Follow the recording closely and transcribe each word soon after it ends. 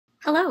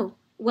Hello,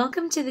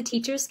 welcome to the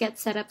Teachers Get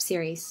Set Up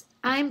series.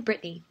 I'm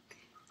Brittany.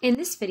 In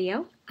this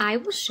video, I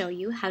will show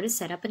you how to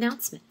set up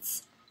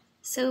announcements.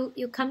 So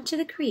you'll come to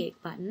the Create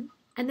button,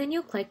 and then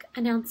you'll click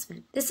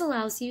Announcement. This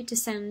allows you to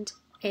send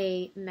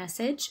a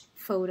message,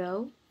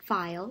 photo,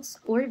 files,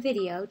 or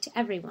video to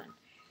everyone.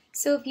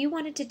 So if you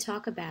wanted to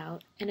talk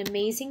about an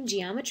amazing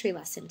geometry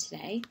lesson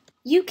today,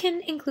 you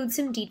can include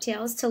some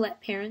details to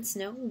let parents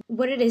know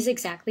what it is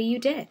exactly you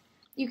did.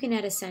 You can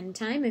add a send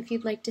time if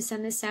you'd like to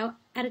send this out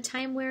at a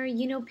time where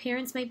you know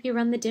parents might be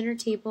around the dinner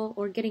table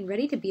or getting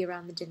ready to be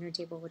around the dinner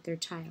table with their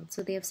child,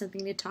 so they have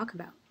something to talk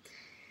about.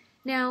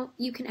 Now,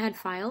 you can add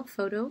file,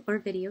 photo, or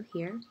video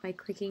here by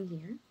clicking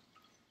here,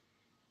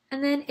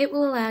 and then it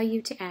will allow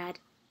you to add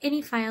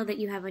any file that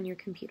you have on your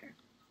computer.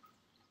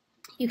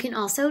 You can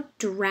also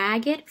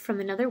drag it from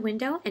another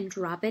window and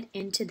drop it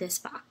into this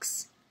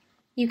box.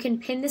 You can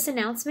pin this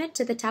announcement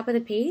to the top of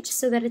the page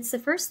so that it's the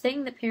first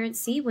thing that parents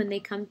see when they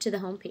come to the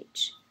home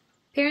page.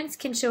 Parents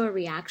can show a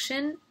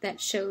reaction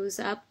that shows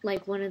up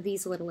like one of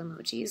these little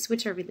emojis,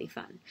 which are really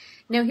fun.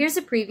 Now here's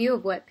a preview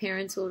of what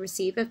parents will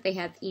receive if they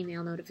have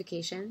email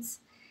notifications.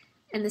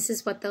 And this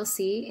is what they'll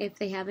see if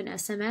they have an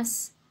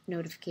SMS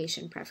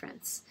notification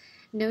preference.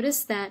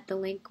 Notice that the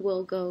link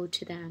will go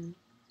to them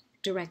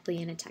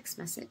directly in a text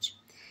message.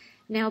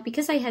 Now,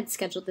 because I had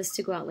scheduled this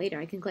to go out later,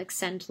 I can click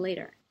Send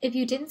Later. If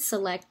you didn't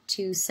select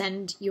to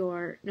send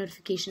your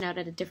notification out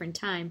at a different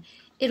time,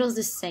 it'll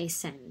just say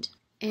Send.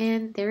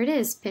 And there it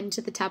is, pinned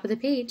to the top of the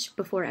page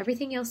before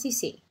everything else you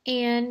see.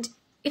 And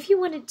if you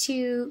wanted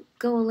to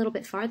go a little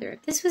bit farther,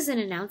 if this was an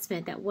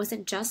announcement that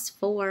wasn't just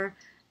for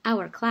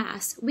our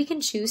class, we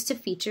can choose to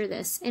feature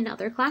this in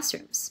other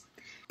classrooms.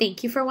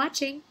 Thank you for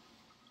watching.